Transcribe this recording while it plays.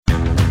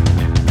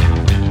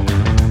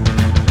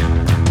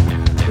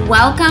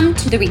Welcome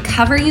to the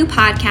Recover You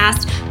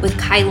podcast with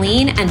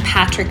Kylene and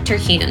Patrick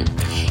Terhune.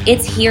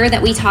 It's here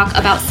that we talk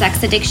about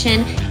sex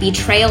addiction,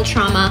 betrayal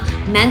trauma,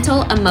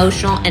 mental,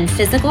 emotional, and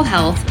physical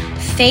health,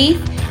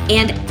 faith,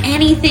 and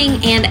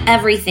anything and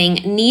everything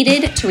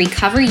needed to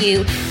recover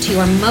you to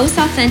your most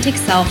authentic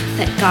self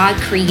that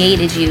God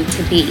created you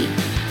to be.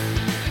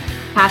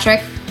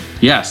 Patrick?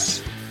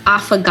 Yes.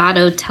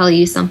 Affogato tell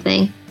you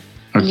something.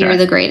 Okay. You're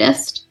the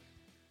greatest.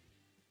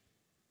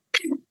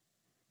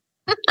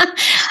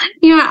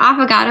 You know what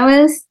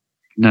affogato is?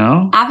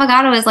 No.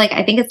 Affogato is like,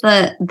 I think it's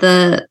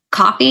the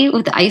coffee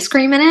with the ice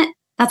cream in it.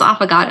 That's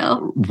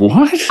affogato.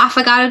 What?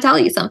 Affogato tell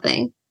you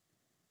something.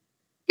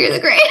 You're the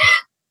greatest.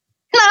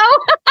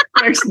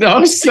 No. Makes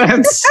no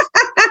sense.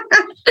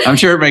 I'm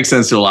sure it makes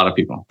sense to a lot of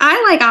people.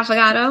 I like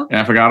affogato.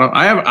 Affogato?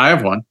 I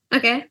have one.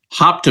 Okay.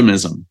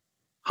 Optimism.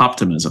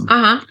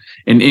 Uh-huh.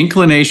 An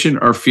inclination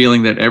or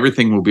feeling that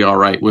everything will be all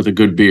right with a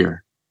good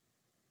beer.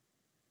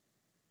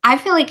 I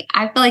feel like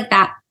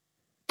that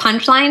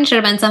punchline should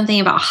have been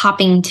something about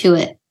hopping to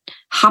it.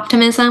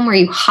 Hoptimism, where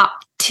you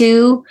hop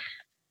to.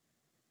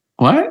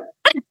 What?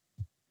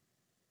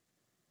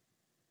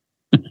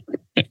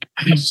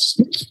 I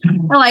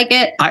like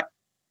it.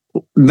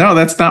 No,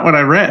 that's not what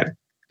I read.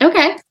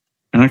 Okay.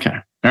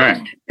 All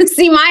right.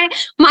 See, my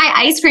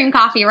ice cream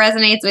coffee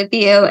resonates with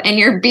you and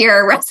your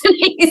beer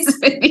resonates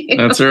with you.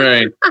 That's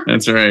right.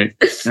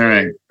 All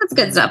right. That's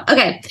good stuff.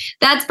 Okay.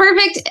 That's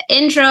perfect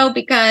intro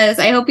because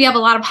I hope you have a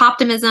lot of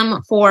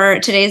optimism for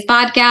today's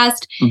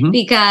podcast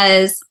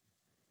because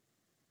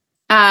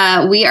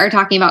we are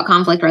talking about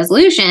conflict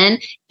resolution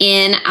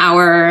in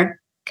our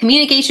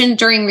Communication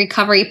During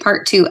Recovery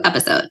Part 2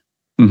 episode.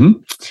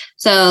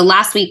 So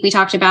last week we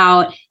talked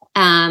about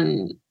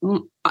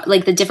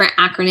like the different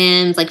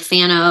acronyms like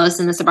FANOS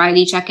and the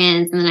sobriety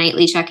check-ins and the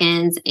nightly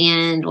check-ins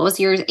and what was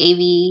yours?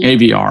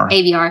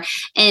 AVR,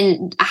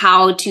 and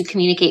how to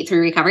communicate through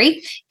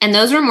recovery. And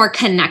those were more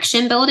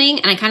connection building.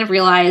 And I kind of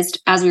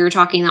realized as we were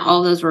talking that all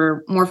of those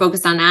were more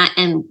focused on that.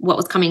 And what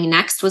was coming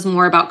next was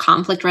more about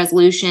conflict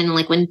resolution.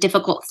 Like when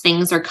difficult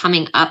things are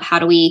coming up, how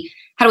do we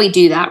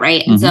do that?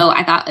 Right. And so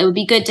I thought it would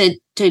be good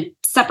to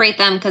separate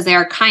them because they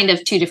are kind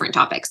of two different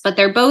topics, but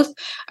they're both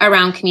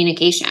around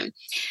communication.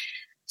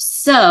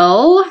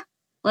 So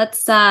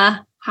let's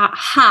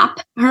hop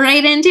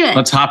right into it.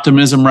 Let's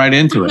optimism right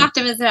into it.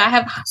 Optimism. I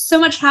have so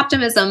much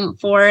optimism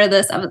for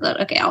this episode.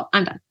 Okay,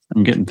 I'm done.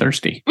 I'm getting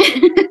thirsty.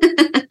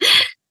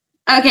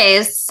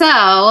 Okay,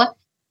 so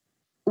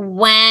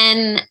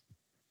when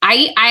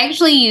I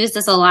actually use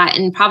this a lot,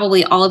 and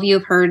probably all of you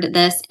have heard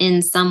this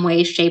in some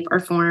way, shape,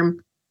 or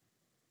form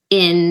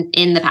in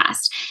the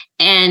past.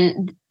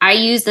 And I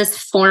use this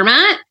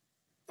format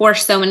for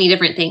so many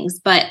different things.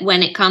 But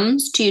when it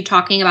comes to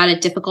talking about a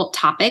difficult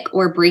topic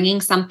or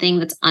bringing something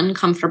that's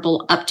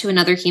uncomfortable up to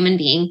another human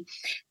being,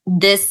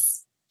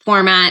 this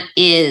format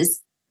is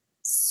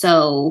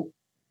so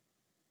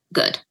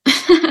good.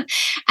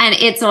 And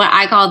it's what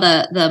I call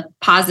the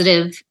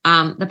positive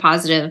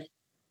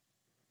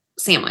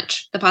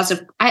sandwich. The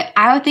positive,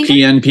 I would think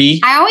PNP.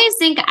 I always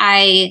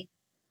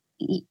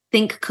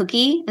think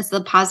cookie is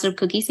the positive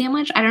cookie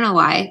sandwich. I don't know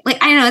why. Like,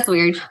 I know it's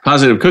weird.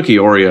 Positive cookie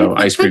Oreo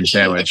ice cream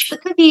sandwich.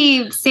 It's the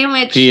cookie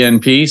sandwich.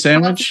 PNP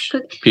sandwich.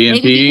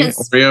 PNP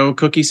Oreo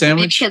cookie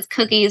sandwich. Because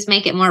cookies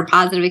make it more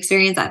positive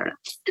experience. I don't know.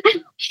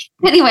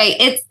 Anyway,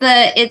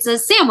 it's a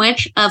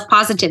sandwich of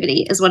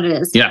positivity is what it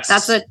is. Yes.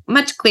 That's a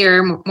much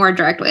clearer, more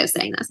direct way of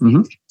saying this.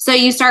 So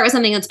you start with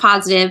something that's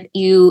positive.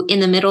 You,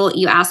 in the middle,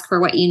 you ask for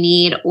what you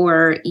need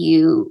or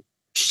you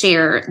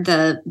share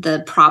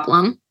the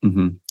problem.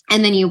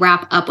 And then you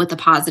wrap up with the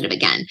positive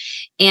again.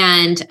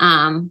 And,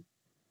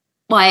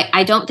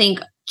 I don't think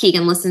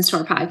Keegan listens to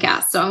our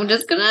podcast, so I'm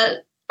just going to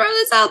throw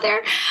this out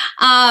there.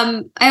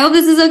 I hope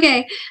this is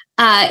okay.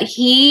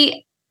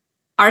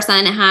 Our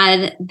son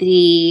had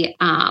the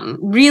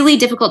really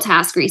difficult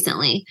task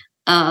recently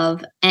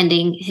of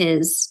ending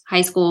his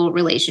high school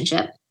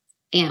relationship.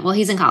 And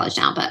he's in college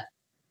now, but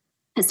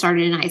it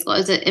started in high school.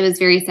 It was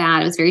very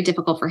sad. It was very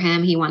difficult for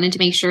him. He wanted to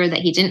make sure that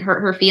he didn't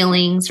hurt her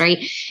feelings, right?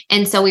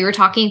 And so we were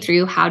talking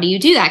through how do you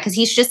do that? Because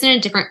he's just in a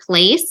different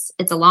place.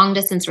 It's a long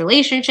distance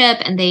relationship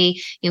and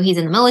he's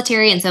in the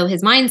military. And so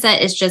his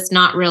mindset is just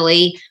not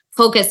really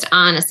focused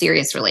on a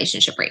serious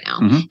relationship right now.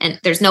 And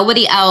there's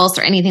nobody else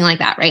or anything like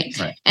that, right?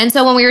 And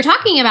so when we were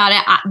talking about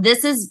it,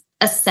 this is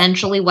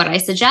essentially what I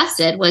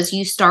suggested was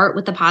you start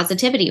with the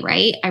positivity,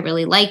 right? I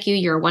really like you.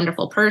 You're a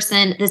wonderful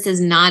person. This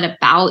is not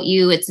about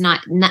you. It's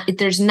not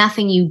there's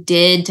nothing you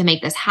did to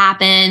make this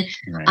happen.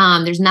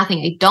 Right. There's nothing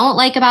I don't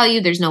like about you.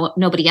 There's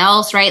nobody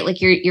else, right?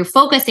 Like you're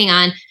focusing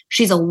on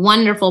she's a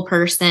wonderful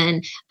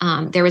person.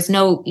 There was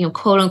no,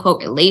 quote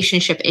unquote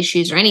relationship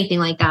issues or anything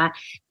like that.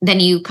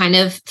 Then you kind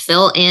of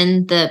fill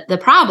in the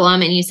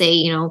problem and you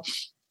say,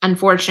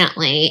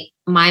 unfortunately,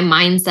 my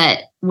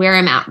mindset where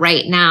I'm at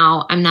right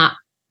now, I'm not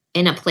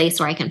in a place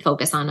where I can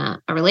focus on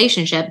a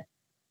relationship.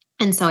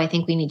 And so I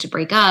think we need to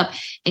break up.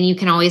 And you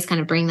can always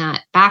kind of bring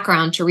that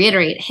background to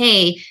reiterate,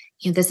 hey,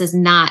 this is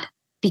not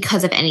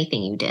because of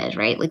anything you did,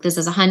 right? Like this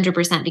is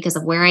 100% because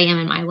of where I am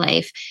in my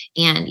life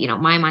and,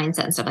 my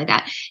mindset and stuff like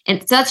that.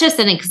 And so that's just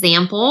an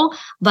example,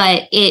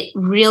 but it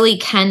really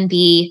can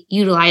be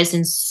utilized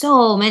in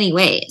so many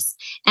ways.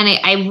 And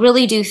I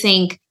really do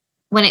think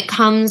when it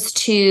comes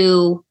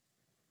to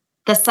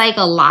the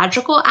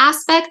psychological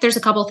aspect, there's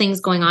a couple things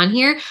going on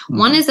here. Mm-hmm.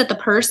 One is that the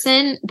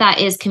person that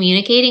is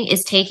communicating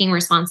is taking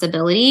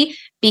responsibility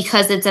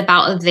because it's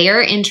about their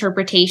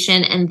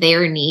interpretation and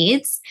their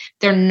needs.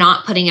 They're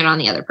not putting it on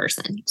the other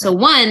person. So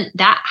one,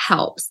 that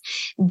helps.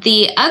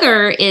 The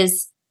other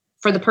is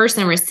for the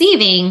person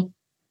receiving,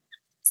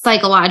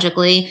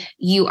 psychologically,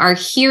 you are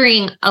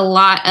hearing a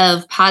lot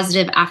of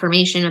positive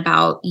affirmation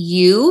about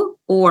you,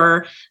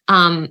 or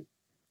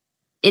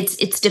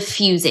it's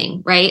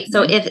diffusing, right?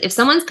 So if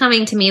someone's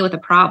coming to me with a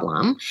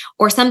problem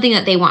or something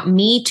that they want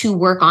me to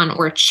work on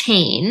or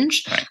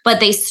change, but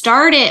they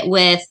start it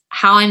with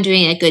how I'm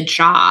doing a good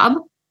job,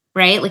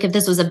 right? Like if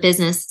this was a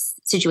business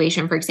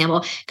situation, for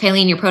example,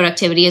 Kylene, your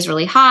productivity is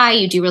really high.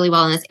 You do really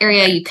well in this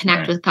area. You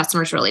connect with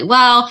customers really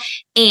well.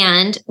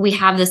 And we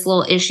have this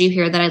little issue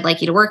here that I'd like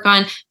you to work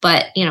on,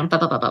 but blah,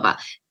 blah, blah, blah, blah.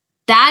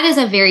 That is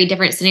a very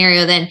different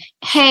scenario than,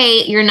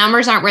 hey, your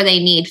numbers aren't where they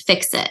need,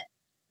 fix it.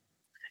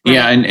 Right.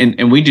 Yeah.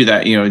 And we do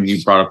that,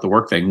 you brought up the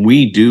work thing.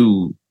 We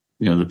do,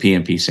 the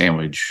PMP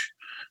sandwich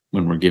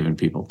when we're giving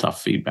people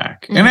tough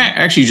feedback, and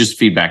actually just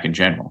feedback in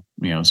general,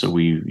 so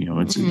we,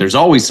 it's, there's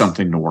always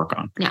something to work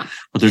on,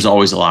 but there's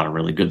always a lot of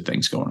really good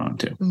things going on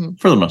too,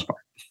 for the most part.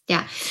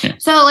 Yeah.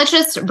 So let's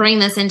just bring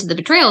this into the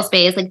betrayal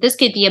space. Like this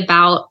could be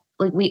about,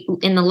 like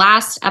in the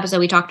last episode,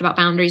 we talked about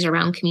boundaries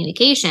around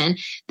communication.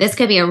 This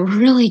could be a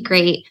really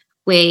great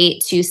way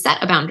to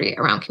set a boundary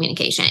around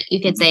communication. You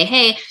could say,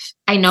 hey,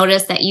 I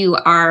noticed that you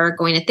are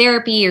going to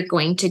therapy, you're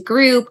going to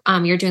group,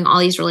 you're doing all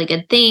these really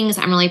good things.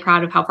 I'm really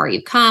proud of how far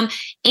you've come.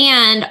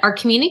 And our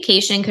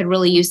communication could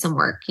really use some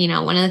work.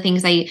 One of the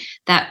things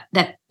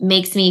that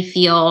makes me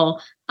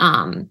feel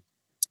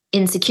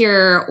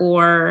insecure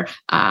or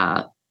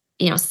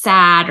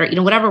sad,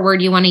 or whatever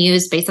word you want to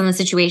use based on the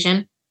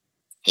situation,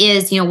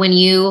 is when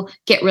you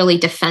get really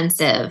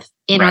defensive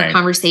in our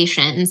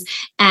conversations.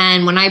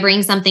 And when I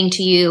bring something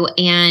to you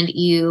and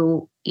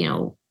you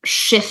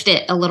shift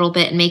it a little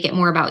bit and make it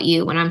more about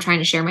you when I'm trying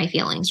to share my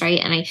feelings, right?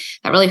 And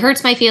that really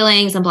hurts my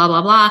feelings and blah,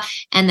 blah, blah.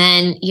 And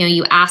then,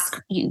 you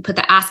put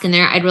the ask in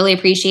there. I'd really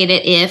appreciate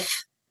it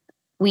if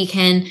we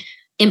can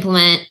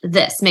implement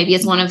this. Maybe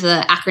it's one of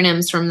the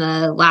acronyms from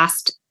the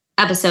last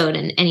episode.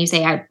 And you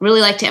say, I'd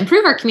really like to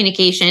improve our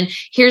communication.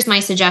 Here's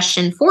my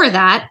suggestion for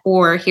that,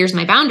 or here's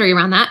my boundary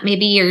around that.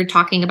 Maybe you're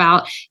talking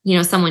about,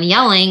 someone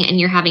yelling and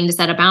you're having to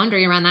set a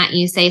boundary around that. And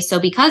you say, so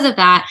because of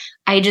that,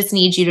 I just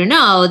need you to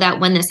know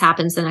that when this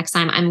happens the next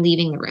time, I'm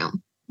leaving the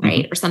room,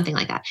 right? Or something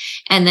like that.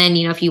 And then,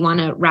 if you want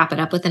to wrap it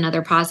up with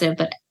another positive,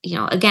 but,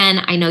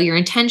 again, I know your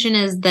intention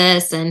is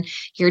this and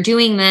you're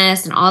doing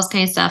this and all this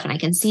kind of stuff. And I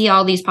can see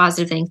all these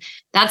positive things.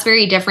 That's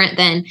very different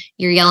than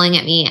you're yelling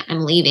at me,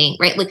 I'm leaving,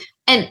 right? Like,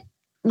 and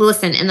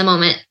listen, in the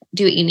moment,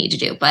 do what you need to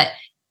do. But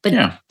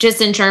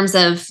just in terms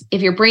of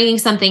if you're bringing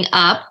something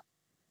up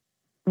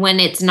when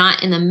it's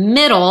not in the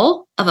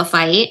middle of a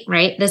fight,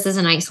 right? This is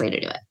a nice way to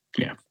do it.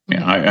 Yeah.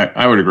 Yeah.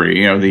 I would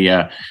agree.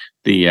 The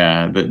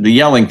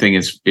yelling thing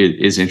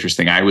is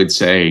interesting. I would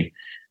say,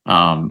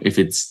 if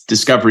it's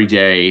Discovery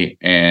Day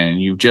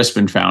and you've just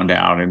been found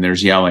out and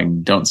there's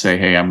yelling, don't say,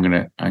 hey, I'm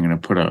gonna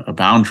put a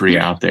boundary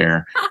out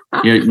there.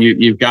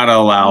 You've got to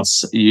allow.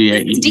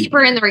 It's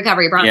deeper in the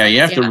recovery process. Yeah, you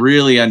have to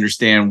really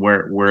understand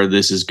where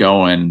this is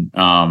going.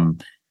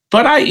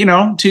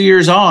 But 2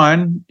 years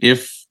on,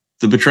 if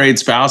the betrayed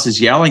spouse is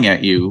yelling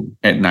at you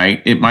at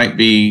night, it might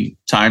be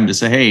time to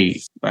say,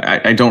 hey,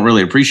 I don't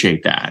really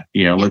appreciate that.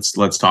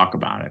 Let's talk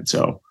about it.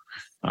 So.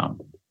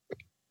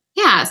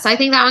 So I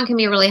think that one can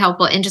be really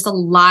helpful in just a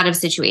lot of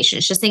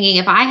situations. Just thinking,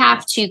 if I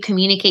have to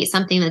communicate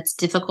something that's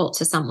difficult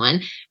to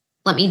someone,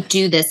 let me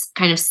do this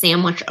kind of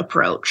sandwich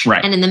approach.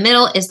 Right. And in the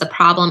middle is the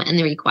problem and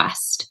the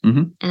request.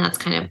 And that's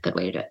kind of a good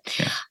way to do it.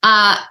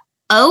 Yeah.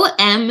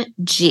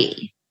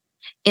 OMG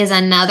is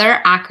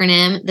another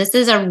acronym. This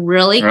is a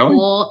really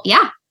cool.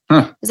 Yeah.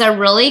 It's a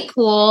really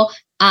cool.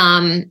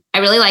 I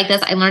really like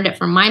this. I learned it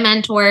from my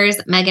mentors,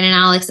 Megan and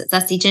Alex at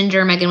Zesty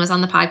Ginger. Megan was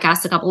on the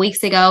podcast a couple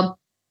weeks ago.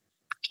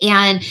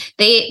 And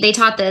they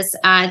taught this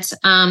at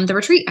the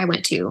retreat I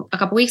went to a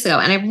couple weeks ago.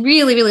 And I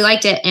really, really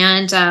liked it.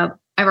 And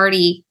I've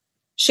already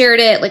shared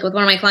it with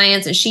one of my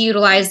clients, and she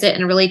utilized it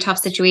in a really tough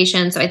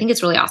situation. So I think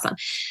it's really awesome.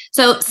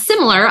 So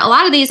similar, a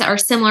lot of these are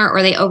similar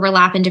or they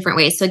overlap in different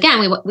ways. So again,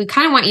 we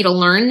kind of want you to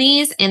learn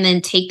these and then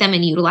take them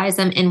and utilize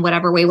them in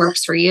whatever way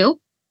works for you.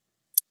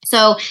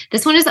 So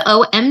this one is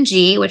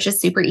OMG, which is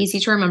super easy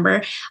to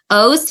remember.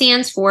 O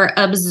stands for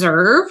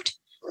observed.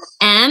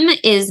 M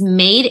is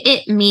made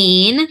it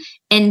mean.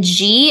 And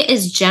G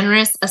is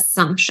generous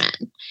assumption.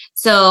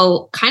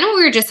 So kind of what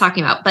we were just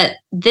talking about, but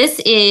this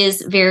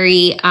is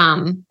very,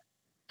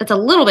 it's a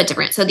little bit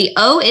different. So the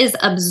O is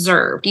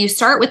observed. You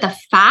start with the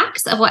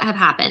facts of what have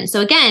happened.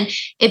 So again,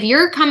 if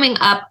you're coming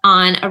up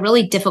on a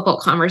really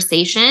difficult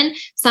conversation,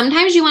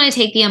 sometimes you want to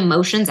take the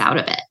emotions out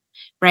of it,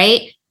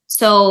 right?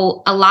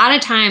 So a lot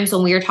of times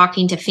when we are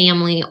talking to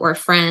family or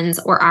friends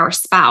or our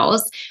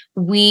spouse,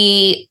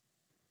 we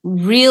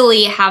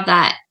really have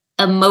that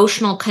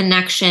emotional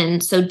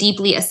connection so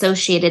deeply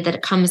associated that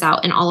it comes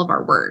out in all of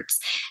our words.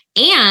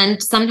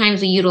 And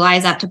sometimes we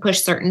utilize that to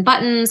push certain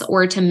buttons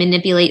or to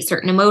manipulate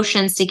certain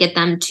emotions to get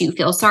them to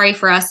feel sorry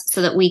for us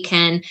so that we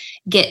can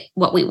get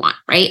what we want,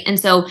 right? And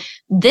so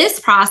this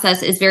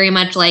process is very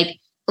much like,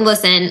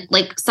 listen,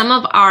 like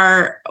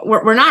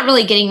we're not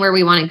really getting where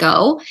we want to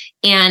go.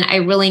 And I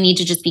really need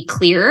to just be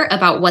clear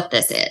about what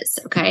this is,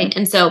 okay? Mm-hmm.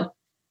 And so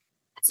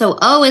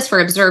O is for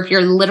observe.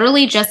 You're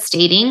literally just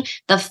stating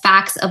the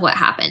facts of what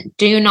happened.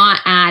 Do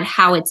not add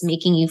how it's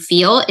making you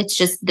feel. It's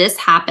just this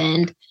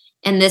happened.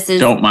 And this is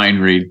don't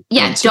mind read.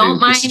 Yeah, don't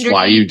mind read.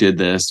 Why you did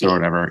this or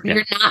whatever. Yeah.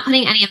 You're not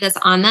putting any of this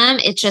on them.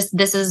 It's just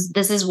this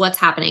is what's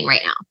happening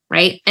right now,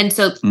 right? And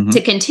so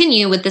to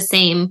continue with the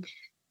same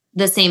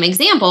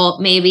example,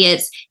 maybe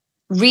it's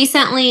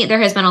recently there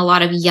has been a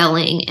lot of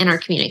yelling in our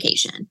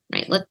communication,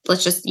 right?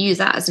 Let's just use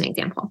that as an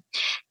example.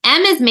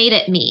 M has made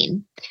it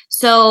mean.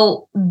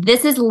 So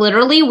this is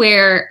literally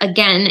where,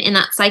 again, in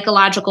that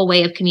psychological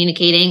way of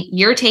communicating,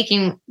 you're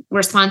taking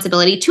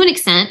responsibility to an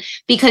extent,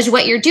 because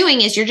what you're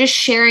doing is you're just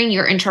sharing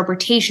your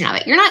interpretation of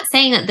it. You're not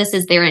saying that this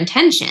is their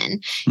intention.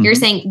 You're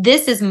saying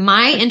this is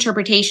my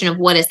interpretation of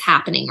what is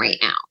happening right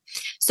now.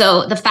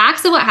 So the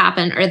facts of what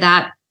happened are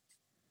that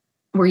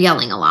we're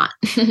yelling a lot.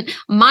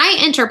 My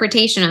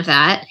interpretation of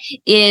that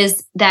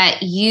is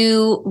that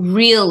you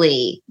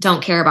really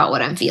don't care about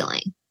what I'm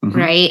feeling,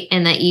 right?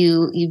 And that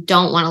you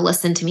don't want to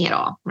listen to me at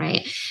all,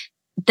 right?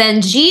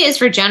 Then G is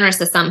for generous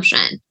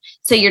assumption.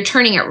 So you're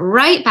turning it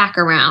right back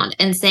around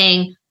and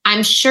saying,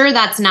 I'm sure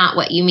that's not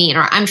what you mean,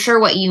 or I'm sure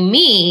what you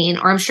mean,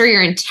 or I'm sure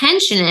your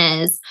intention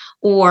is,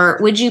 or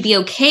would you be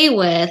okay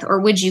with, or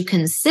would you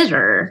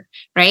consider,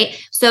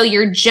 right? So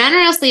you're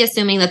generously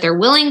assuming that they're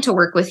willing to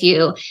work with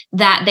you,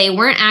 that they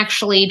weren't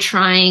actually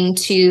trying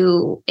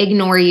to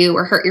ignore you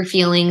or hurt your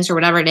feelings or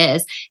whatever it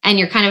is. And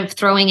you're kind of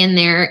throwing in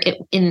there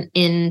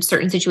in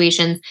certain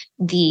situations,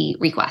 the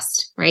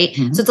request, right?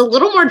 So it's a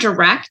little more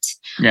direct,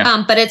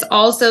 but it's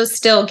also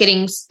still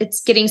getting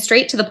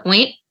straight to the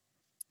point,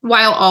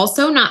 while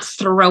also not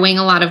throwing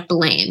a lot of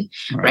blame,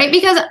 right?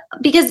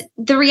 Because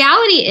the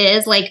reality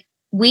is, like,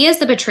 we as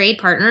the betrayed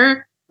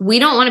partner, we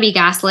don't want to be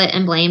gaslit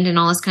and blamed and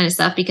all this kind of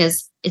stuff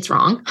because it's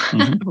wrong,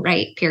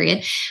 right?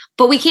 Period.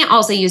 But we can't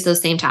also use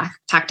those same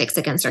tactics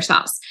against our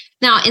spouse.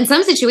 Now, in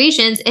some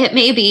situations, it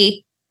may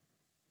be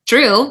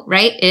true,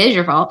 right? It is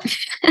your fault.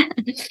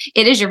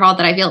 It is your fault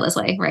that I feel this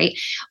way, right?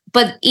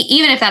 But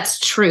even if that's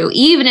true,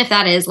 even if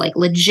that is like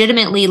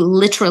legitimately,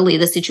 literally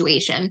the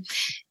situation,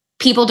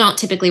 people don't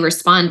typically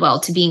respond well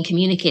to being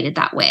communicated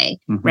that way,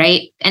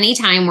 right?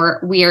 Anytime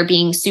we are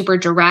being super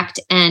direct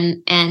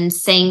and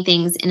saying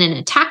things in an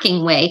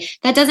attacking way,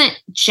 that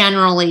doesn't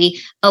generally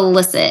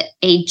elicit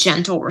a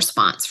gentle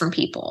response from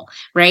people,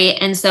 right?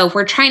 And so if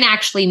we're trying to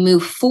actually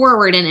move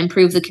forward and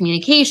improve the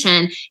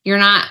communication, you're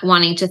not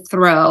wanting to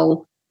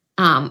throw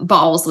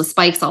balls with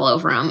spikes all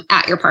over them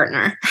at your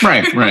partner.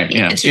 Right.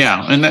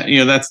 Yeah. And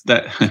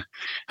that,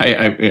 I,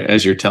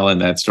 as you're telling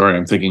that story,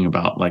 I'm thinking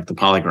about like the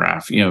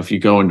polygraph. If you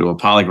go into a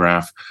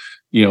polygraph,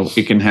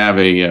 it can have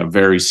a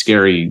very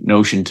scary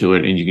notion to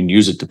it, and you can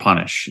use it to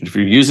punish. If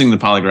you're using the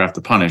polygraph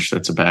to punish,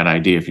 that's a bad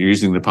idea. If you're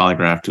using the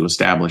polygraph to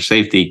establish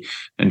safety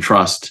and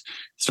trust,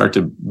 start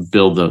to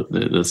build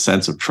the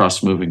sense of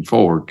trust moving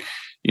forward,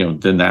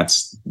 then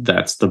that's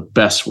the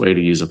best way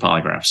to use a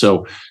polygraph.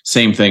 So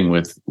same thing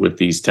with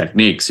these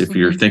techniques. If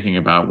you're thinking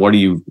about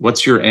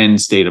what's your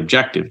end state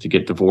objective? To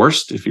get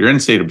divorced? If your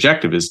end state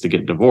objective is to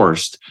get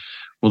divorced,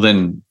 well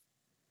then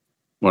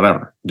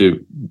whatever,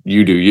 do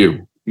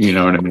you. You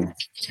know what I mean?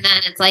 And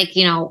then it's like,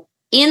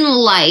 in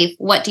life,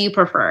 what do you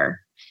prefer?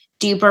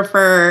 Do you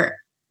prefer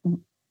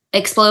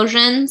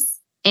explosions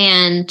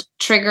and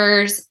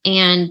triggers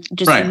and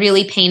just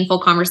really painful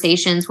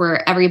conversations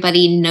where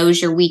everybody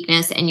knows your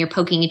weakness and you're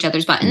poking each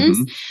other's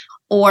buttons?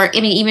 Or,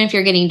 I mean, even if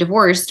you're getting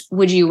divorced,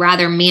 would you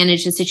rather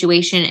manage the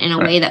situation in a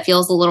way that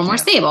feels a little more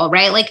stable,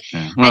 right? Like,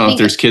 well, if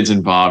there's kids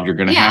involved, you're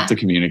going to have to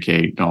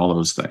communicate and all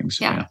those things.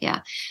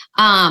 Yeah.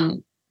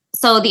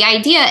 So the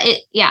idea,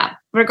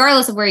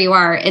 regardless of where you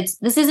are,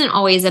 this isn't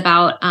always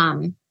about,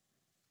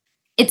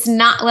 it's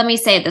not, let me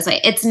say it this way.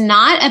 It's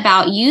not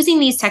about using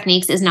these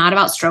techniques is not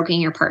about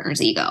stroking your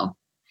partner's ego.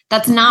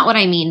 That's not what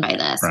I mean by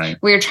this. Right.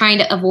 We're trying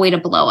to avoid a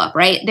blow up,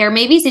 right? There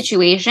may be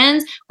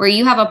situations where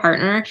you have a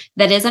partner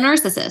that is a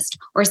narcissist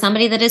or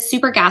somebody that is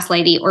super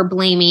gaslighty or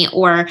blamey,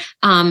 or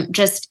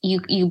just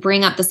you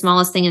bring up the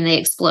smallest thing and they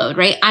explode,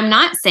 right? I'm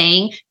not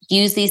saying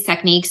use these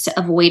techniques to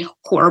avoid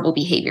horrible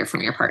behavior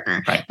from your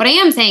partner. Right. What I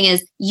am saying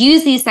is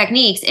use these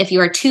techniques if you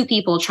are two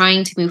people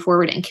trying to move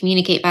forward and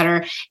communicate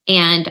better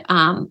and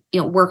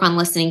work on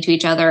listening to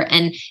each other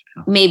and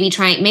maybe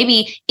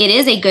it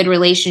is a good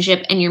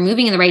relationship and you're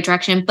moving in the right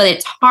direction, but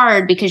it's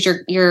hard because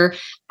you're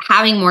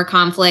having more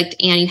conflict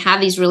and you have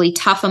these really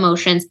tough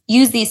emotions.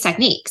 Use these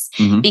techniques,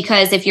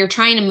 because if you're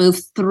trying to move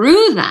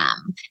through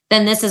them,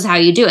 then this is how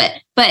you do it.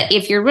 But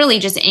if you're really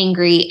just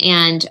angry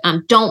and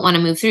don't want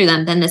to move through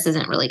them, then this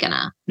isn't really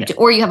gonna,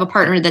 or you have a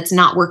partner that's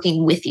not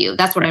working with you.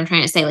 That's what I'm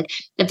trying to say. Like,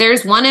 if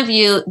there's one of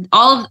you,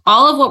 all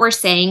of what we're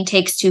saying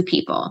takes two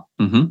people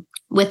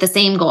with the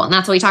same goal. And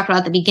that's what we talked about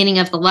at the beginning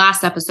of the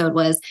last episode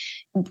was,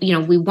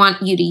 we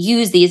want you to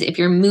use these if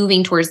you're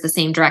moving towards the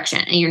same direction.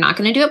 And you're not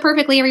going to do it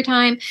perfectly every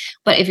time,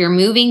 but if you're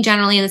moving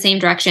generally in the same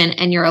direction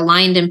and you're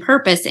aligned in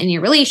purpose in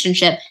your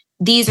relationship,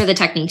 these are the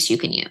techniques you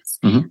can use.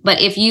 But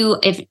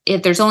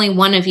if there's only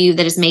one of you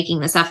that is making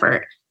this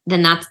effort,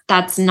 then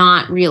that's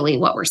not really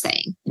what we're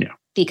saying. Yeah.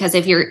 Because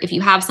if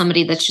you have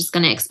somebody that's just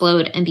going to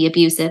explode and be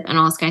abusive and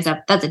all this kind of stuff,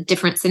 that's a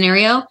different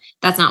scenario.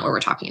 That's not what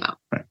we're talking about.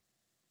 Right.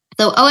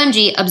 So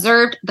OMG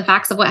observed the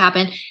facts of what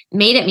happened,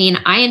 made it mean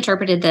I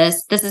interpreted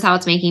this. This is how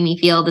it's making me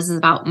feel. This is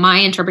about my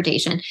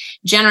interpretation.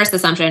 Generous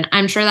assumption.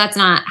 I'm sure that's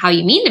not how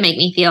you mean to make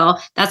me feel.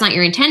 That's not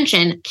your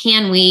intention.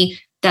 Can we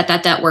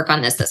work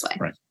on this way?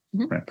 Right.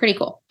 Right. Pretty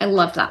cool. I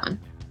loved that one.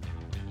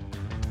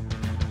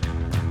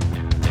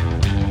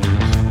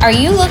 Are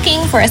you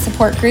looking for a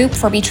support group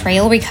for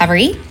betrayal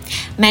recovery?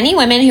 Many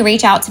women who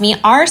reach out to me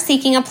are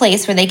seeking a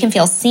place where they can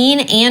feel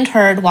seen and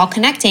heard while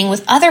connecting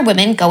with other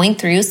women going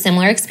through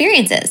similar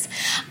experiences.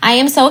 I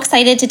am so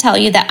excited to tell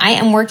you that I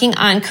am working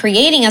on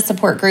creating a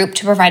support group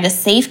to provide a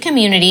safe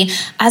community,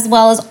 as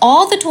well as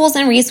all the tools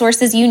and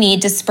resources you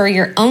need to spur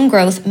your own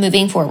growth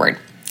moving forward.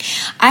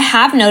 I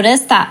have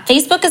noticed that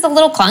Facebook is a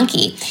little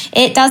clunky.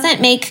 It doesn't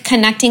make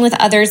connecting with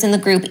others in the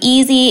group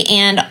easy,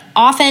 and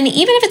often,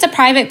 even if it's a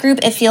private group,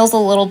 it feels a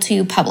little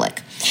too public.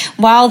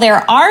 While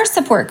there are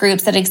support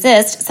groups that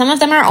exist, some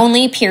of them are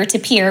only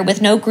peer-to-peer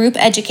with no group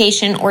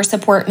education or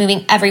support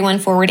moving everyone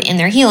forward in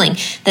their healing.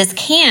 This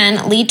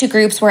can lead to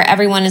groups where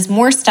everyone is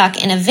more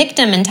stuck in a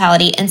victim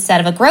mentality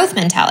instead of a growth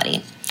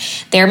mentality.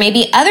 There may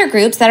be other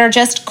groups that are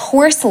just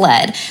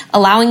course-led,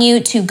 allowing you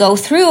to go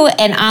through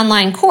an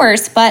online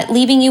course, but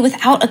leaving you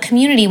without a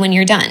community when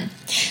you're done.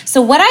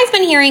 So what I've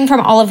been hearing from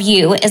all of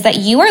you is that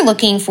you are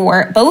looking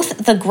for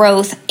both the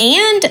growth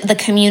and the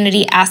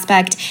community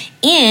aspect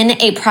in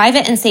a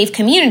private and safe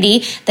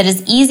community that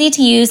is easy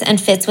to use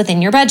and fits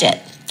within your budget.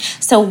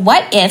 So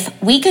what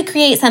if we could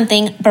create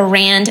something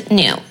brand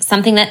new,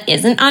 something that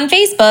isn't on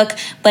Facebook,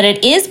 but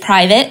it is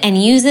private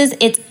and uses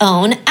its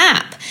own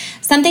app?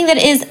 Something that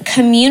is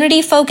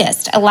community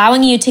focused,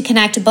 allowing you to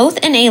connect both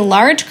in a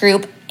large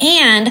group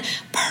and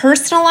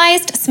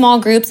personalized small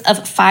groups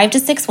of 5 to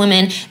 6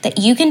 women that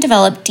you can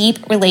develop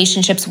deep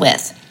relationships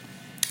with.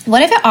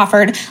 What if it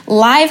offered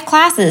live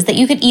classes that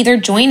you could either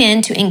join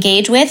in to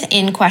engage with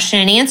in question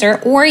and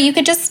answer, or you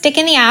could just stick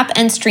in the app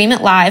and stream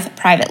it live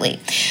privately?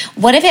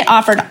 What if it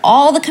offered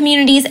all the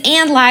communities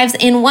and lives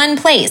in one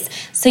place,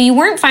 so you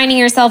weren't finding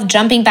yourself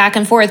jumping back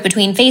and forth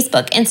between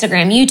Facebook,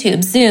 Instagram,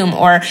 YouTube, Zoom,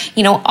 or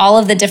all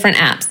of the different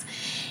apps?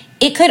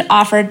 It could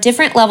offer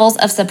different levels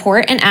of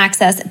support and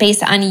access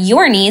based on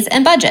your needs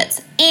and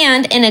budgets.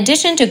 And in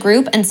addition to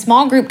group and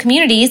small group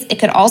communities, it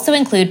could also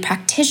include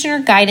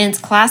practitioner guidance,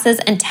 classes,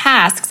 and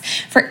tasks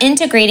for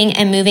integrating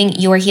and moving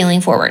your healing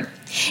forward.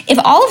 If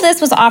all of this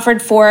was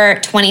offered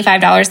for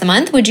 $25 a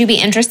month, would you be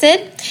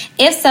interested?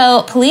 If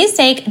so, please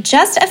take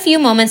just a few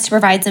moments to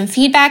provide some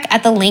feedback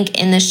at the link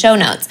in the show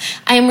notes.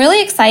 I am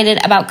really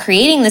excited about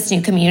creating this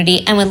new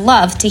community and would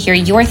love to hear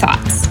your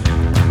thoughts.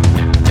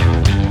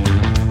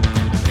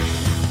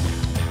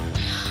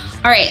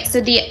 All right, so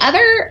the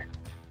other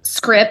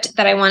script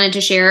that I wanted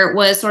to share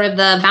was sort of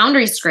the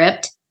boundary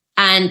script.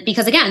 And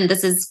because again,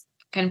 this is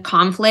kind of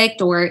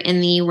conflict or in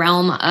the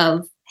realm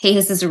of, hey,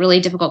 this is a really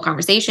difficult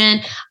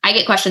conversation. I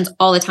get questions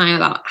all the time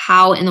about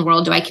how in the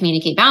world do I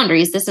communicate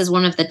boundaries? This is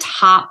one of the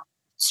top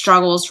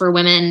struggles for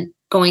women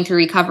going through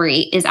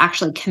recovery, is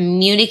actually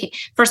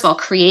first of all,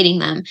 creating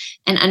them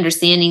and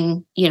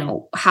understanding,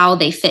 how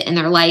they fit in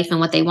their life and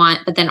what they want,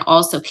 but then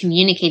also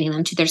communicating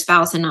them to their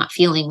spouse and not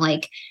feeling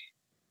like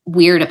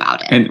weird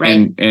about it.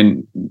 Right.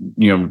 And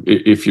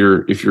if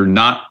you're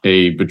not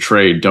a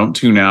betrayed, don't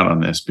tune out on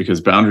this, because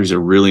boundaries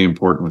are really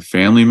important with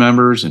family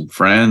members and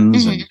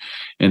friends.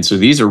 And so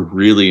these are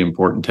really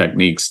important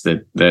techniques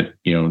that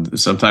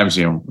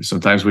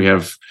sometimes we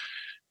have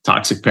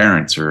toxic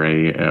parents or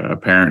a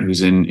parent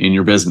who's in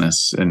your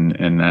business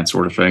and that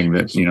sort of thing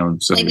that,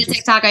 so like the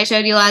TikTok I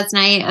showed you last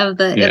night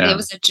it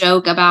was a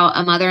joke about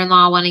a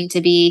mother-in-law wanting to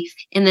be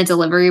in the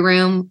delivery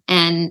room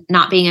and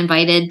not being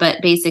invited,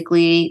 but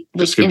basically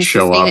just could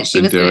show up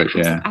and do it.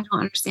 Yeah. I don't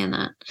understand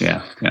that.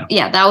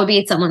 Yeah. That would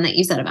be someone that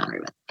you set a boundary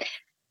with.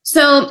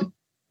 So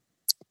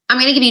I'm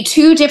going to give you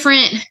two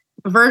different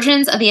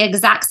versions of the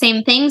exact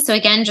same thing. So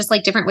again, just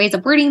like different ways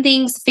of wording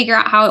things, figure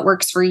out how it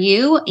works for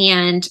you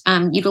and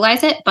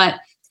utilize it. But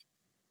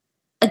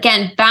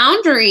again,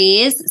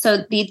 boundaries.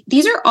 So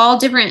these are all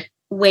different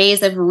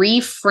ways of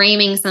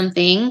reframing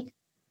something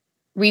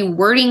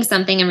rewording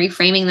something and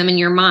reframing them in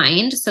your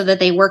mind so that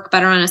they work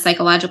better on a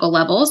psychological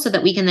level so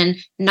that we can then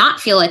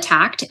not feel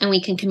attacked and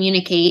we can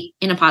communicate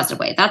in a positive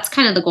way. That's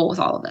kind of the goal with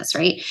all of this,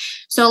 right?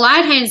 So a lot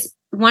of times,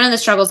 one of the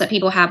struggles that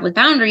people have with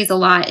boundaries a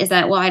lot is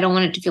that, well, I don't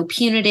want it to feel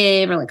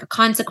punitive or like a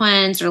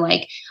consequence or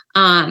like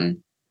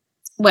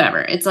whatever.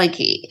 It's like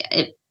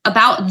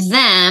about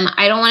them.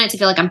 I don't want it to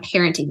feel like I'm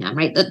parenting them,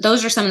 right?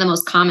 Those are some of the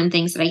most common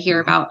things that I hear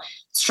about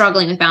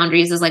struggling with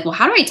boundaries is like, well,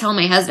 how do I tell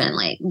my husband,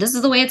 like, this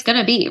is the way it's going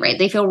to be, right?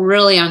 They feel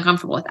really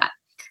uncomfortable with that.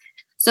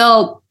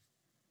 So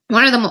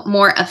one of the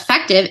more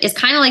effective is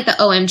kind of like the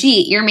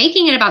OMG. You're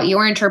making it about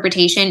your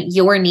interpretation,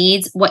 your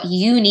needs, what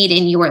you need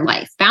in your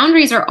life.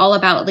 Boundaries are all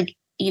about, like,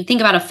 you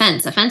think about a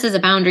fence. A fence is a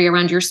boundary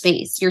around your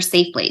space, your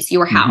safe place,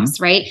 your house,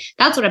 right?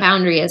 That's what a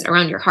boundary is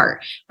around your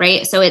heart,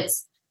 right? So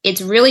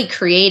it's really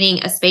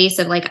creating a space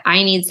of like,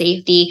 I need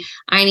safety.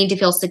 I need to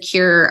feel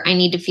secure. I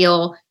need to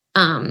feel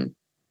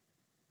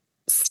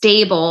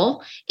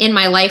stable in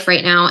my life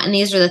right now. And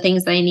these are the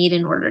things that I need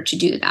in order to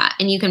do that.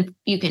 And you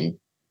can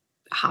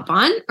hop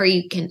on or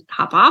you can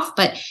hop off.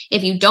 But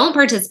if you don't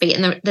participate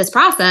in this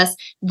process,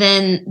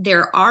 then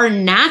there are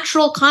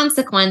natural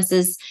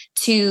consequences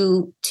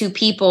to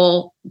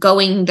people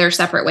going their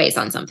separate ways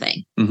on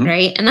something,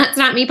 right? And that's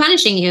not me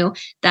punishing you.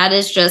 That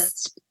is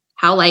just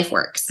how life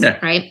works,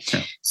 right?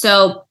 Yeah.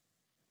 So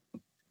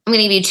I'm going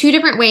to give you two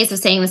different ways of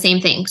saying the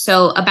same thing.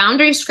 So a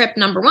boundary script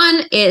number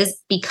one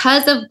is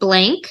because of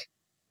blank,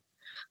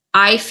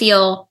 I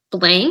feel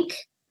blank.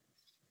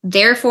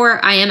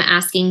 Therefore, I am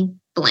asking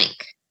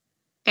blank.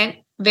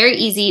 Okay. Very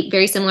easy,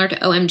 very similar to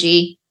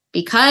OMG.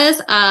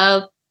 Because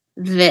of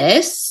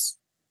this,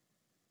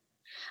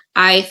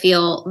 I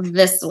feel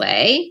this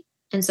way.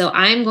 And so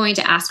I'm going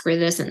to ask for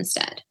this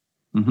instead.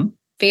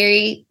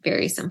 Very,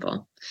 very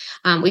simple.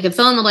 We could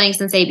fill in the blanks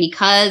and say,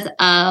 because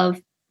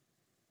of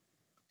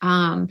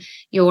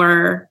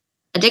your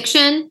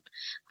addiction,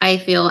 I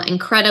feel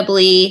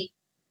incredibly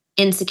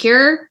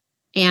insecure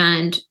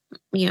and,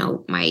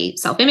 my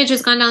self-image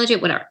has gone down the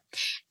tube, whatever.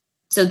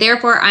 So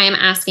therefore, I am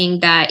asking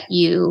that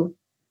you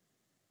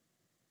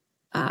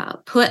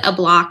put a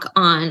block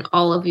on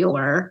all of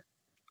your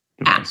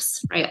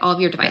apps, right? All of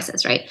your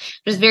devices, right?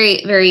 Just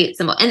very, very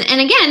simple.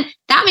 And again,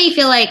 that may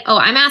feel like, oh,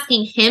 I'm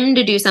asking him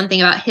to do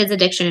something about his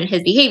addiction and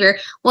his behavior.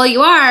 Well,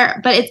 you are,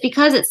 but it's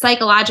because it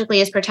psychologically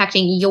is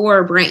protecting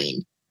your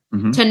brain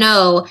to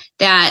know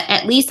that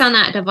at least on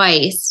that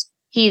device,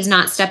 he's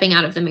not stepping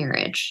out of the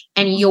marriage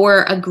and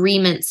your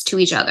agreements to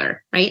each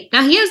other, right?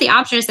 Now he has the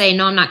option to say,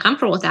 no, I'm not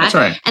comfortable with that. That's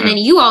right. And then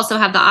you also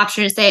have the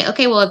option to say,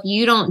 okay, well, if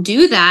you don't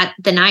do that,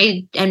 then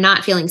I am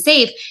not feeling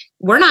safe.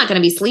 We're not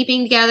going to be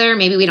sleeping together.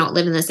 Maybe we don't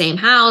live in the same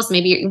house,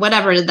 maybe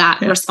whatever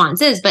that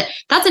response is, but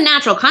that's a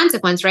natural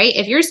consequence, right?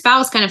 If your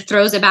spouse kind of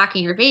throws it back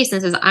in your face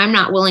and says, I'm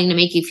not willing to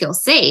make you feel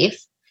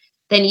safe,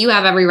 then you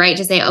have every right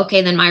to say,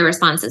 okay, then my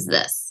response is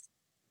this.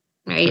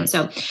 Right.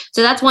 So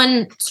that's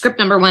script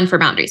number one for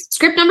boundaries.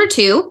 Script number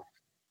two,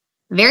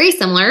 very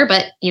similar,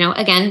 but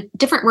again,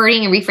 different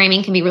wording and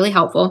reframing can be really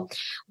helpful.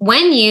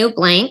 When you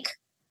blank,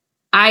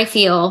 I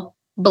feel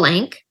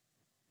blank.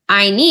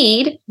 I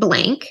need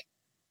blank.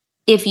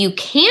 If you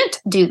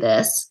can't do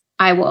this,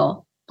 I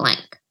will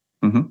blank.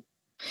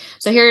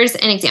 So here's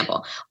an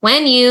example.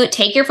 When you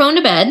take your phone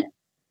to bed,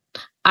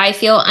 I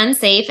feel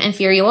unsafe and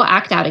fear you will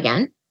act out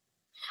again.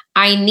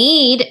 I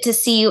need to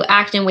see you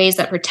act in ways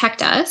that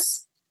protect us.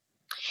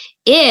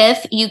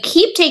 If you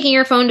keep taking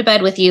your phone to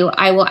bed with you,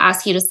 I will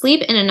ask you to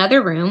sleep in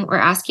another room or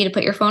ask you to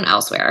put your phone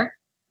elsewhere.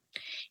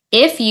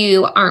 If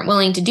you aren't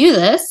willing to do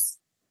this,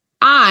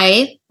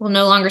 I will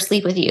no longer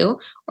sleep with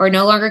you or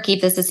no longer keep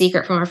this a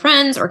secret from our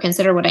friends or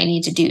consider what I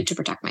need to do to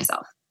protect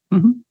myself.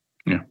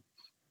 Yeah.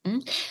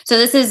 So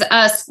this is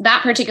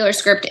that particular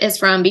script is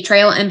from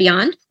Betrayal and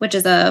Beyond, which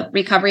is a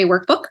recovery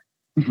workbook.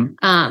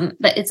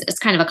 But it's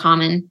kind of a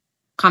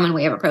common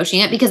way of approaching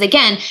it because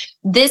again,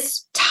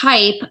 this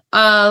type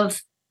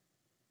of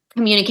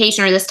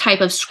communication or this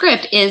type of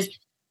script is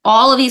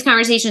all of these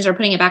conversations are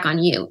putting it back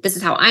on you. This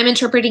is how I'm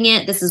interpreting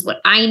it. This is what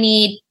I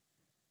need.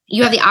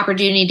 You have the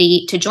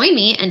opportunity to join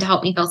me and to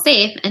help me feel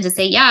safe and to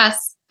say,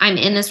 yes, I'm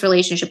in this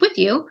relationship with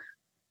you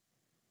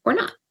or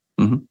not.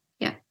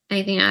 Yeah.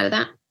 Anything out of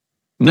that?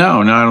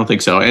 No, I don't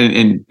think so.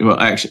 And well,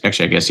 actually,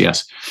 I guess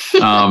yes.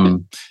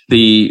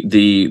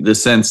 The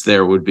sense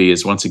there would be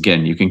is once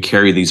again, you can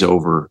carry these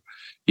over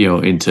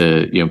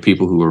into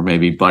people who are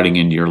maybe butting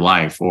into your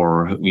life,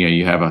 or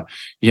you have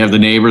the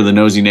neighbor, the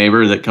nosy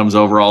neighbor that comes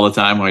over all the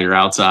time while you're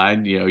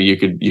outside. You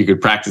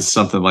could practice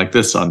something like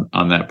this on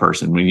that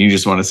person when you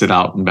just want to sit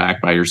out and back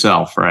by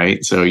yourself,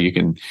 right? So you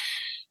can,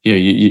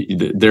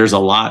 there's a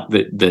lot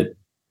that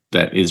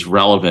is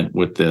relevant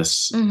with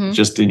this,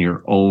 just in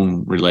your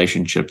own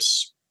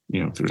relationships.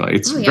 Through life.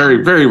 It's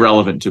very, very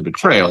relevant to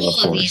betrayal.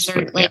 All of these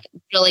are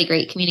really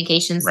great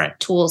communications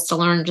tools to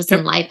learn just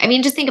in life. I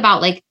mean, just think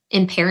about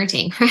in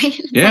parenting, right?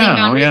 Setting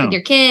boundaries with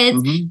your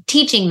kids,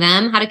 teaching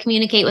them how to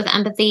communicate with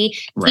empathy,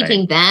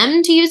 teaching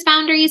them to use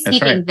boundaries,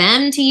 teaching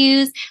them to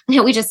use.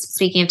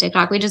 Speaking of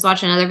TikTok, we just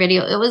watched another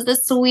video. It was the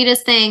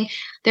sweetest thing.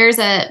 There's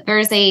a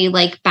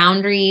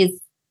boundaries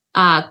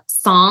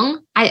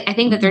song. I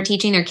think that they're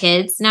teaching their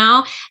kids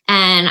now.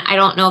 And I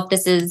don't know if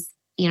this is,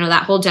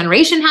 that whole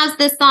generation has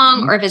this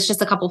song or if it's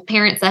just a couple of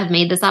parents that have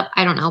made this up.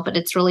 I don't know, but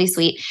it's really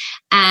sweet.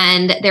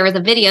 And there was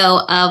a video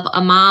of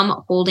a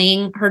mom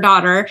holding her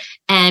daughter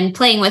and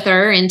playing with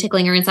her and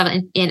tickling her and stuff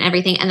and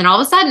everything. And then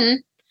all of a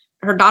sudden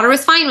her daughter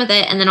was fine with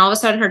it. And then all of a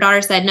sudden her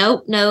daughter said,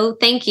 no,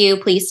 thank you.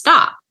 Please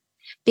stop.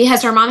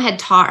 Because her mom had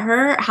taught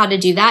her how to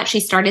do that.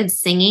 She started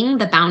singing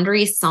the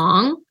Boundaries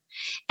song.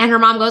 And her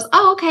mom goes,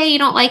 oh, okay, you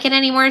don't like it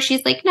anymore?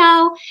 She's like,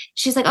 no.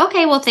 She's like,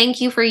 okay, well, thank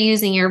you for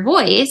using your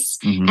voice.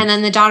 And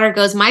then the daughter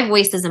goes, my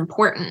voice is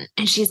important.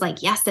 And she's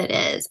like, yes, it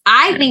is.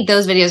 I think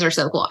those videos are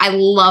so cool. I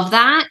love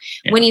that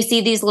when you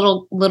see these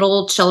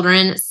little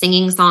children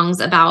singing songs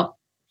about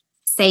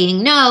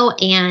saying no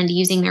and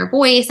using their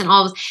voice and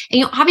all of this.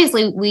 And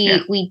obviously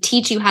we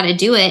teach you how to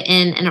do it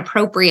in an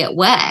appropriate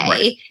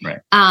way. Right.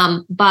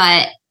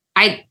 But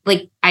I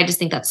just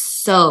think that's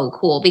so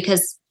cool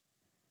because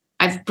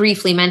I've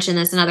briefly mentioned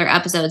this in other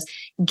episodes,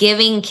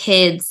 giving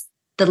kids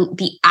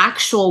the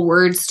actual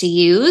words to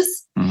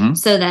use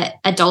so that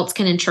adults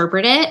can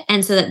interpret it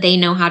and so that they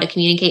know how to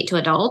communicate to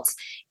adults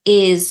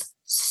is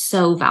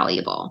so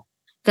valuable.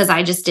 Because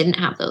I just didn't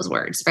have those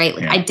words, right?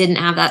 Like I didn't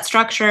have that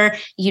structure.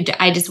 We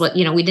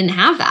didn't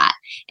have that.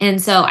 And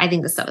so I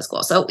think this stuff is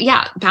cool. So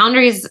yeah,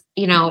 boundaries,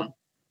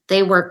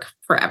 they work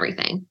for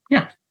everything.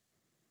 Yeah.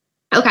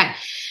 Okay.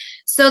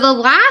 So the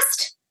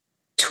last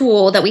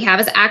tool that we have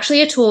is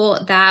actually a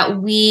tool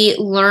that we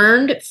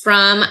learned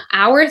from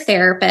our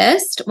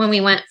therapist when we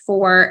went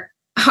for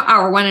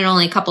our one and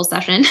only couple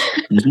session.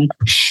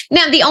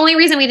 Now, the only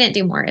reason we didn't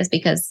do more is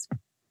because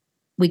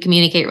we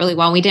communicate really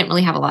well. We didn't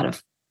really have a lot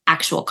of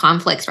actual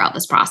conflicts throughout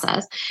this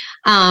process.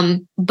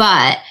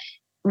 But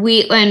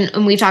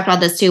and we talked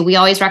about this too, we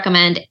always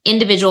recommend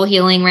individual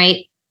healing,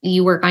 right?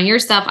 You work on your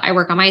stuff, I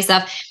work on my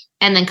stuff.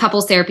 And then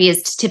couples therapy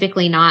is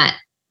typically not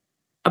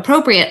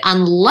appropriate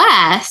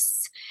unless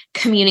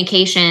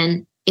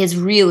communication is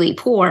really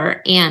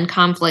poor and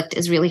conflict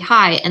is really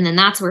high. And then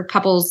that's where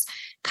couples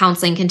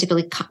counseling can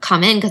typically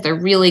come in because they're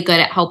really good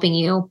at helping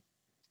you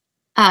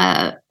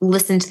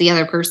listen to the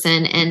other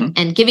person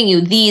and giving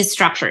you these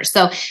structures.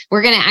 So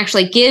we're going to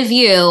actually give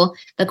you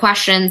the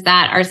questions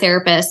that our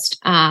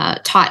therapist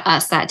taught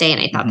us that day.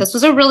 And I thought this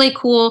was a really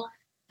cool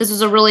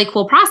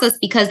process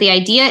because the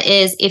idea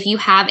is if you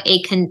have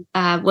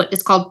what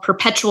is called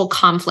perpetual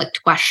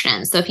conflict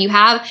questions. So if you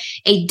have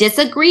a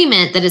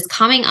disagreement that is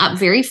coming up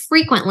very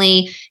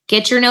frequently,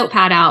 get your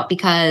notepad out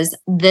because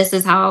this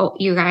is how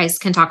you guys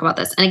can talk about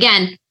this. And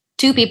again,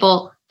 two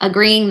people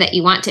agreeing that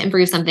you want to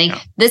improve something. Yeah.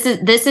 This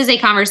is a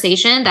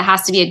conversation that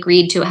has to be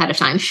agreed to ahead of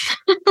time.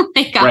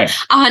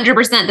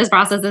 100% this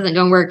process isn't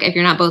going to work if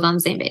you're not both on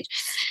the same page.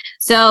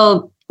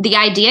 So the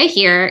idea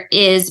here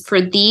is for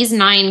these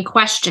 9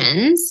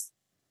 questions,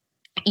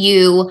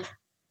 you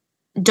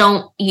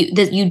do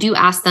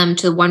ask them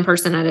to one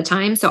person at a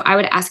time. So I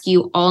would ask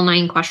you all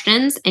 9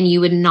 questions and you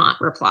would not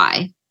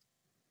reply.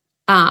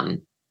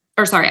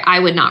 I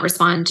would not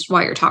respond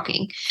while you're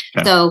talking.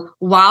 Okay. So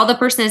while the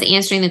person is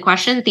answering the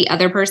questions, the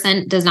other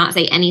person does not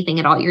say anything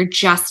at all. You're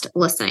just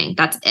listening.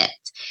 That's it.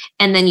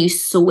 And then you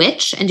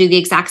switch and do the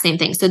exact same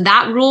thing. So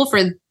that rule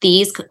for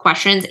these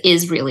questions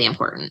is really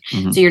important.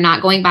 So you're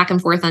not going back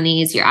and forth on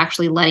these. You're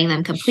actually letting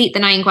them complete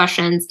the 9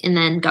 questions and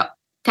then go.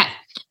 Okay.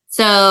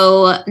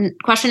 So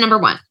question number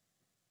 1.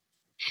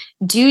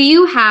 Do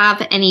you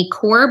have any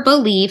core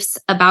beliefs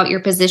about your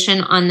position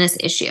on this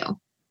issue?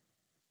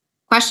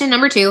 Question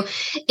number 2,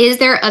 is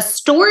there a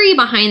story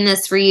behind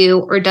this for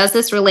you, or does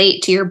this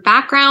relate to your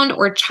background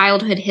or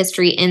childhood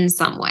history in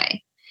some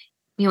way?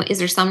 Is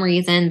there some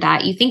reason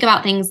that you think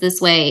about things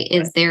this way?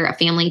 Is there a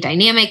family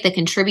dynamic that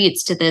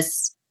contributes to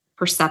this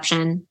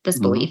perception, this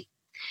belief,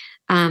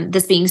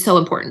 this being so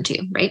important to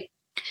you, right?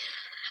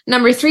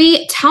 Number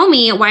 3, tell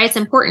me why it's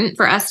important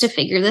for us to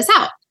figure this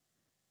out.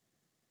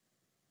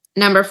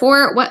 Number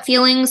 4, what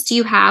feelings do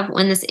you have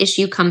when this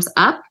issue comes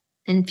up?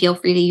 And feel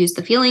free to use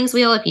the feelings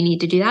wheel if you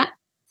need to do that.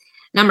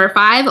 Number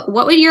 5,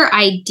 what would your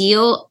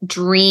ideal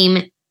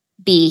dream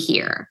be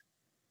here?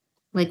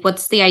 Like,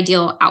 what's the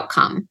ideal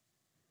outcome?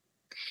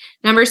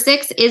 Number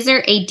 6, is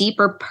there a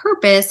deeper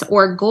purpose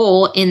or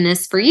goal in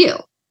this for you?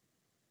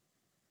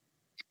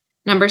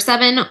 Number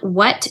 7,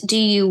 what do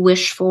you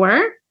wish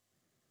for?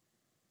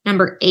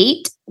 Number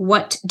 8,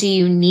 what do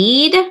you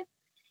need?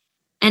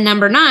 And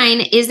number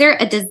 9, is there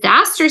a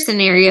disaster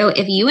scenario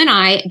if you and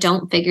I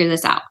don't figure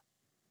this out?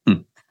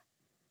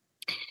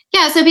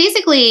 Yeah, so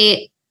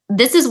basically,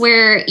 this is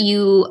where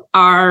you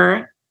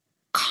are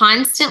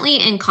constantly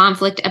in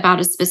conflict about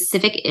a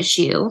specific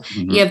issue.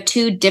 You have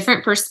 2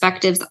 different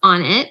perspectives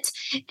on it.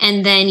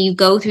 And then you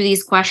go through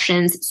these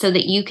questions so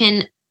that you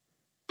can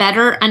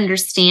better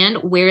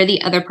understand where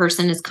the other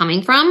person is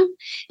coming from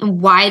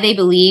and why they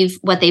believe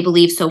what they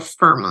believe so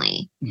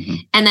firmly.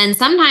 And then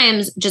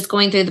sometimes just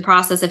going through the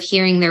process of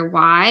hearing their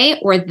why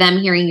or them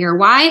hearing your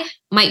why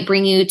might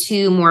bring you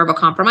to more of a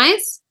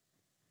compromise.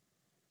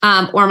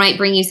 or might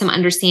bring you some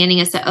understanding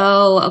as to,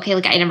 oh, okay,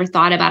 like I never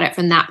thought about it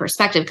from that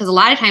perspective. Because a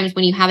lot of times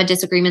when you have a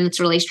disagreement that's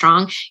really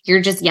strong,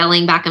 you're just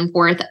yelling back and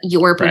forth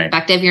your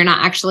perspective. Right. You're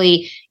not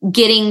actually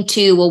getting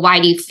to, well, why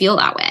do you feel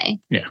that way?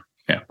 Yeah.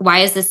 Yeah. Why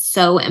is this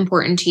so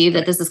important to you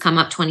that this has come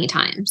up 20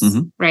 times?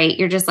 Mm-hmm. Right?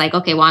 You're just like,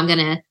 okay, well, I'm going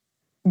to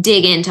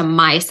dig into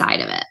my side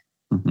of it.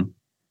 Mm-hmm.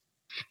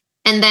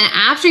 And then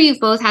after you've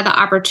both had the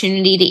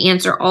opportunity to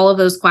answer all of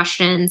those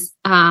questions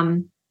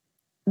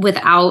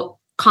without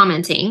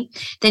commenting,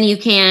 then you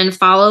can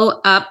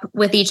follow up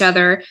with each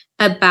other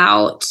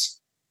about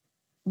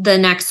the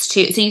next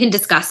two. So you can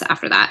discuss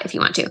after that if you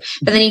want to,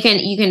 but then you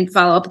can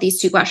follow up with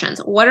these two questions.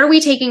 What are we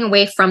taking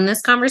away from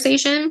this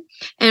conversation?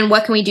 And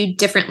what can we do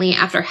differently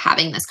after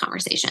having this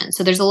conversation?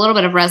 So there's a little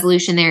bit of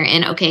resolution there.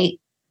 And okay,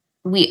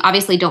 we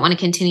obviously don't want to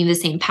continue the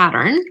same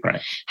pattern.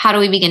 Right. How do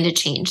we begin to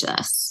change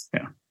this?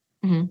 Yeah.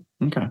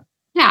 Mm-hmm. Okay.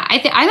 Yeah. I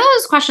thought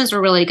those questions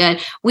were really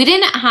good. We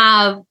didn't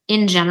have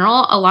in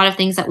general a lot of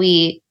things that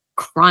we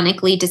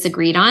chronically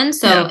disagreed on.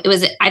 So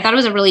I thought it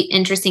was a really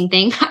interesting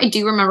thing. I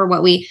do remember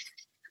what we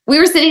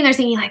were sitting there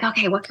thinking like,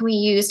 okay, what can we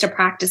use to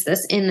practice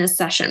this in this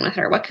session with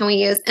her? What can we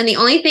use? And the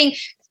only thing,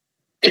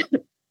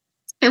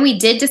 and we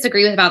did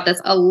disagree with about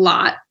this a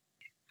lot,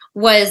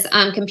 was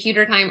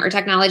computer time or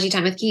technology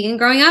time with Keegan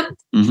growing up.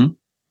 Mm-hmm.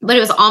 But it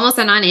was almost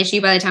a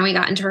non-issue by the time we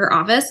got into her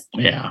office.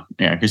 Yeah.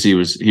 Yeah. Because he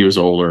was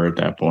older at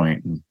that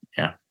point.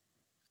 Yeah.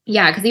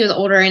 Yeah. Because he was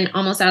older and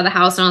almost out of the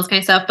house and all this kind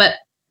of stuff. But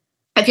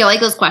I feel like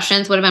those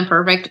questions would have been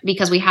perfect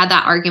because we had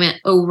that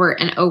argument over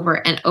and over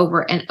and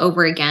over and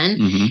over again.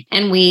 Mm-hmm.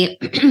 And we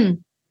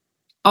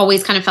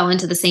always kind of fell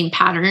into the same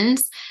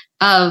patterns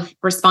of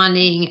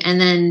responding.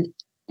 And then,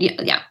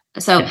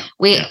 So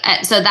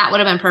so that would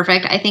have been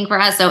perfect, I think, for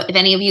us. So if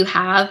any of you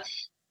have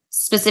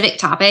specific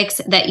topics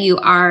that you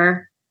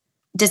are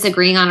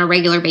disagreeing on a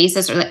regular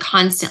basis or that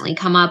constantly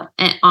come up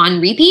on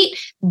repeat,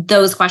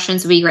 those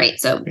questions would be great.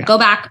 So go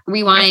back,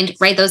 rewind,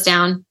 write those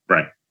down.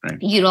 Right.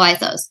 Utilize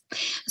those.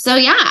 So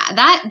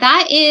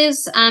that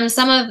is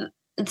some of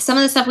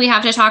the stuff we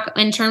have to talk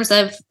in terms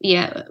of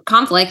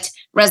conflict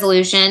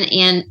resolution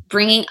and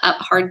bringing up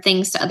hard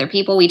things to other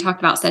people. We talked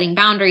about setting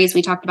boundaries.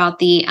 We talked about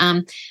the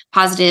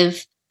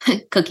positive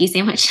cookie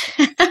sandwich.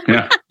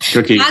 Yeah,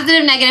 cookie.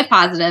 Positive, negative,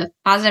 positive.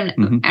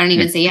 Mm-hmm. I don't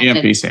even say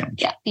PMP sandwich.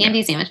 Yeah,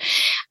 PMP sandwich.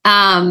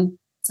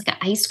 It's like an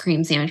ice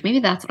cream sandwich. Maybe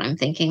that's what I'm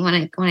thinking when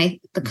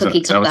the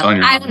cookie comes up.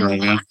 I don't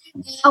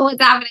know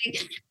what's happening.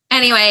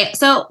 Anyway,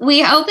 so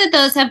we hope that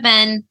those have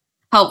been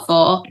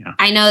helpful. Yeah.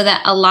 I know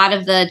that a lot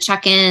of the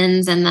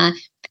check-ins and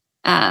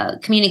the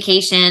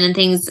communication and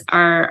things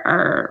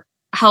are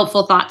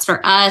helpful thoughts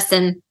for us.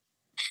 And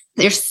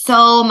there's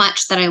so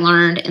much that I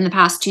learned in the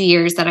past 2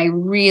 years that I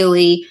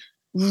really,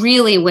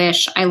 really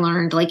wish I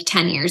learned like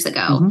 10 years ago.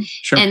 Mm-hmm.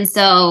 Sure. And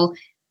so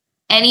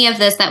any of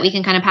this that we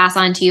can kind of pass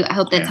on to you, I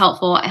hope that's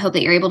helpful. I hope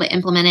that you're able to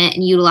implement it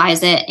and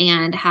utilize it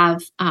and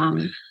have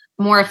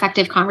more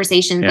effective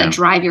conversations that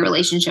drive your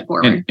relationship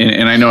forward.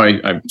 And I know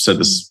I've said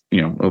this, a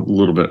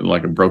little bit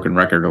like a broken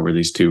record over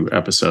these 2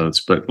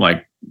 episodes, but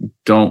like,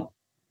 don't,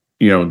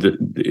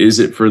 is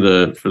it for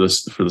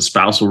the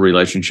spousal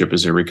relationship?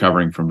 Is it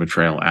recovering from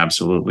betrayal?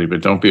 Absolutely.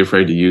 But don't be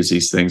afraid to use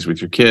these things with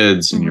your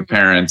kids and mm-hmm. your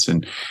parents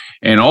and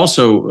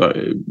also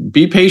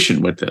be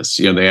patient with this.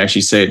 They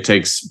actually say it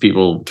takes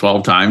people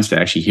 12 times to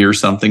actually hear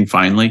something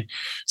finally.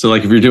 So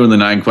like if you're doing the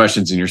 9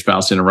 questions and your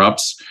spouse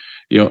interrupts,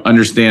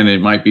 understand it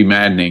might be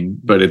maddening,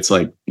 but it's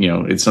like,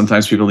 it's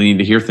sometimes people need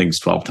to hear things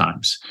 12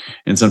 times.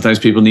 And sometimes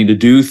people need to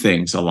do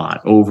things a lot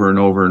over and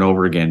over and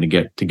over again to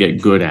get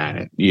good at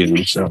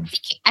it. So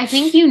I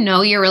think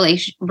your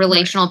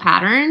relational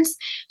patterns.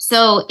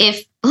 So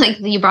if like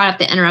you brought up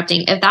the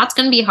interrupting, if that's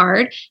going to be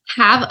hard,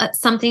 have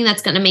something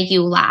that's going to make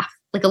you laugh.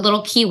 Like a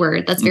little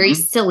keyword that's very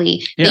mm-hmm.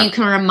 silly that you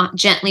can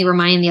gently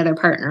remind the other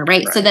partner,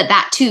 right? So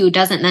that too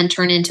doesn't then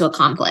turn into a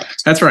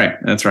conflict. That's right.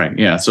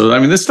 Yeah.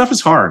 So, this stuff is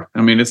hard.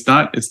 It's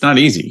not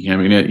easy.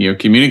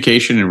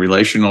 Communication and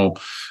relational,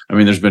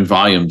 there's been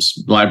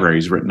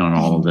libraries written on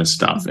all of this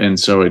stuff. And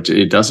so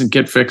it doesn't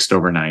get fixed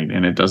overnight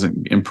and it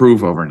doesn't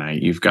improve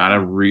overnight. You've got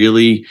to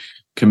really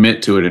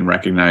commit to it and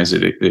recognize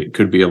it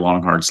could be a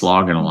long, hard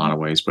slog in a lot of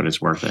ways, but it's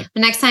worth it.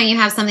 The next time you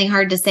have something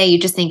hard to say, you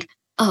just think,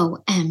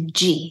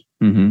 OMG.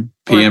 Mm-hmm.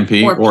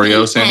 PMP, or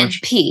Oreo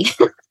sandwich.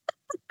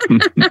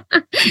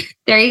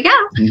 There you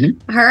go.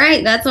 Mm-hmm. All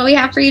right. That's what we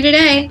have for you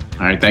today. All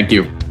right. Thank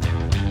you.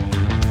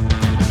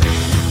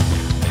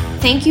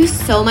 Thank you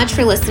so much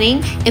for listening.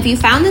 If you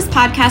found this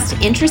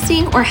podcast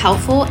interesting or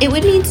helpful, it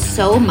would mean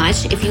so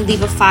much if you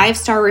leave a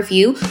 5-star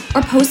review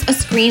or post a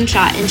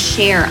screenshot and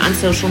share on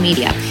social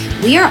media.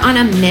 We are on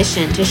a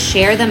mission to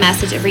share the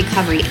message of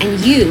recovery, and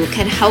you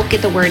can help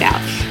get the word out.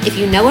 If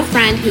you know a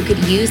friend who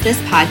could use this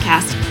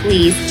podcast,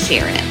 please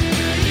share it.